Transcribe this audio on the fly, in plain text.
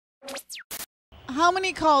How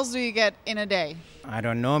many calls do you get in a day? I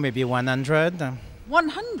don't know, maybe 100.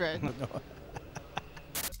 100?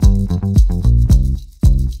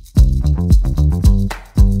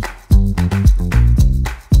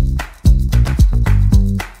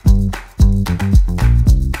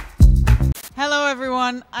 Hello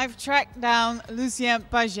everyone, I've tracked down Lucien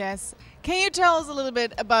Pagès. Can you tell us a little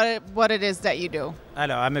bit about what it is that you do?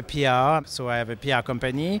 Alors, I'm a PR, so I have a PR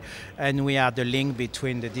company, and we are the link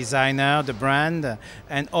between the designer, the brand,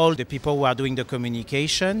 and all the people who are doing the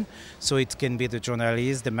communication. So it can be the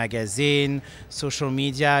journalist, the magazine, social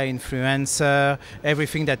media, influencer,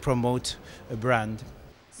 everything that promotes a brand.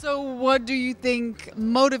 So what do you think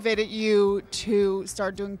motivated you to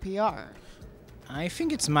start doing PR? I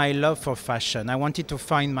think it's my love for fashion. I wanted to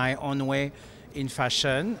find my own way in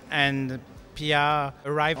fashion, and PR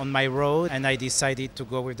arrived on my road, and I decided to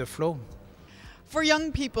go with the flow. For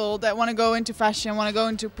young people that want to go into fashion, want to go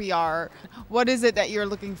into PR, what is it that you're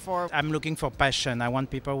looking for? I'm looking for passion. I want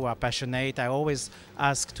people who are passionate. I always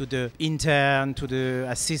ask to the intern, to the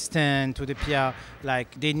assistant, to the PR,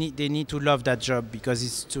 like they need to love that job because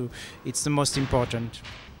it's the most important.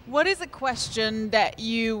 What is a question that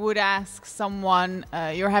you would ask someone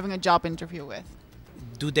you're having a job interview with?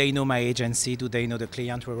 Do they know my agency? Do they know the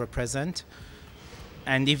client we represent?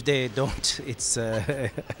 And if they don't, it's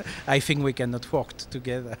I think we cannot work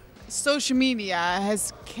together. Social media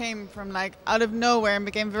has came from like out of nowhere and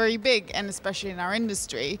became very big, and especially in our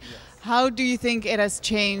industry. Yes. How do you think it has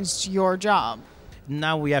changed your job?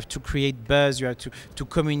 Now we have to create buzz, you have to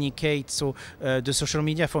communicate. So the social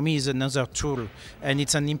media for me is another tool, and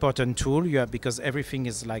it's an important tool because everything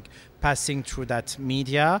is like passing through that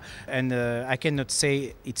media, and I cannot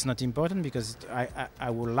say it's not important because I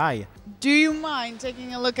will lie. Do you mind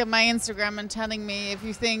taking a look at my Instagram and telling me if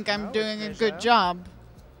you think I'm doing a good job?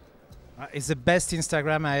 It's the best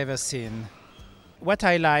Instagram I ever seen. What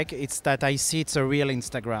I like is that I see it's a real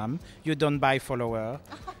Instagram. You don't buy followers.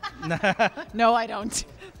 No, I don't.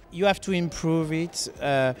 You have to improve it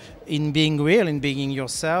in being real, in being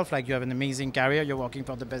yourself. Like you have an amazing career, you're working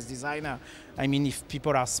for the best designer. I mean, if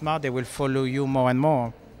people are smart, they will follow you more and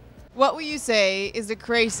more. What would you say is the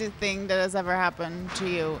craziest thing that has ever happened to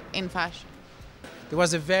you in fashion? There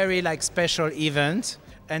was a very special event,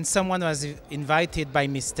 and someone was invited by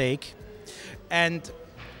mistake, and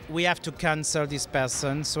we have to cancel this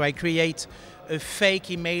person. So I create a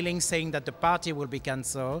fake emailing saying that the party will be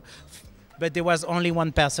cancelled, but there was only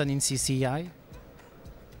one person in CCI.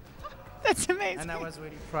 That's amazing. And I was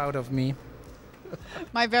really proud of me.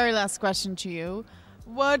 My very last question to you.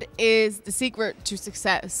 What is the secret to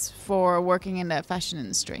success for working in the fashion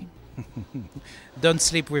industry? Don't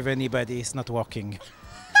sleep with anybody, it's not working.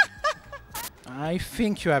 I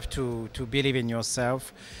think you have to believe in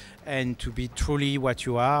yourself and to be truly what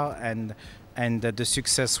you are, and the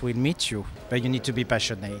success will meet you. But you need to be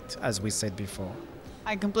passionate, as we said before.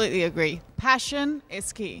 I completely agree. Passion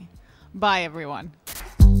is key. Bye, everyone.